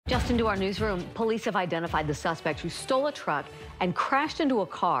Just into our newsroom, police have identified the suspect who stole a truck and crashed into a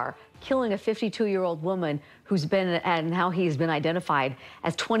car, killing a 52-year-old woman who's been, and now he's been identified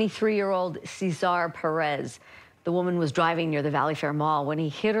as 23-year-old Cesar Perez. The woman was driving near the Valley Fair Mall when he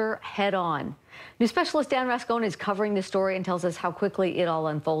hit her head on. News specialist Dan Rascone is covering this story and tells us how quickly it all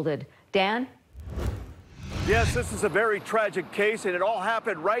unfolded. Dan? Yes, this is a very tragic case, and it all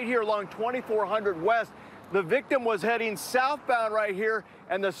happened right here along 2400 West. The victim was heading southbound right here,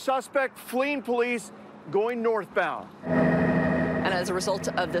 and the suspect fleeing police going northbound. And as a result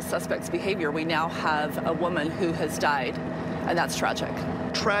of the suspect's behavior, we now have a woman who has died, and that's tragic.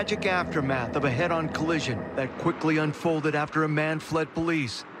 Tragic aftermath of a head-on collision that quickly unfolded after a man fled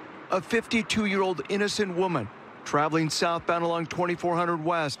police. A 52-year-old innocent woman traveling southbound along 2400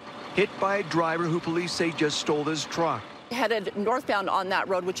 West, hit by a driver who police say just stole his truck. Headed northbound on that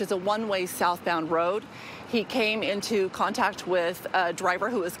road, which is a one-way southbound road. He came into contact with a driver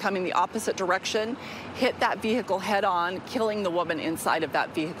who was coming the opposite direction, hit that vehicle head-on, killing the woman inside of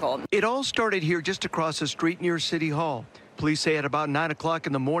that vehicle. It all started here just across the street near City Hall. Police say at about 9 o'clock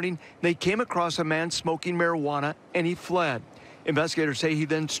in the morning, they came across a man smoking marijuana, and he fled. Investigators say he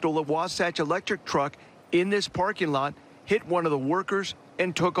then stole a Wasatch electric truck in this parking lot, hit one of the workers,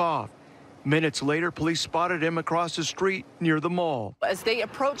 and took off. Minutes later, police spotted him across the street near the mall. As they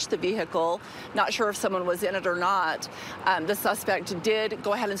approached the vehicle, not sure if someone was in it or not, the suspect did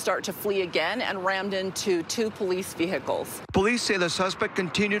go ahead and start to flee again and rammed into two police vehicles. Police say the suspect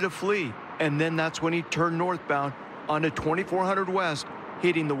continued to flee, and then that's when he turned northbound onto 2400 West,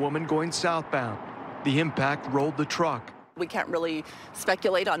 hitting the woman going southbound. The impact rolled the truck. We can't really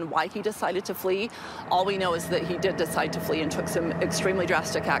speculate on why he decided to flee. All we know is that he did decide to flee and took some extremely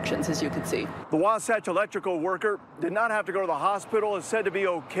drastic actions, as you can see. The Wasatch electrical worker did not have to go to the hospital, is said to be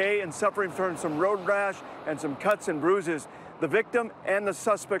okay and suffering from some road rash and some cuts and bruises. The victim and the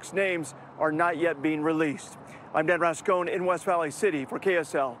suspect's names are not yet being released. I'm Dan Rascone in West Valley City for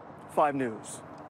KSL 5 News.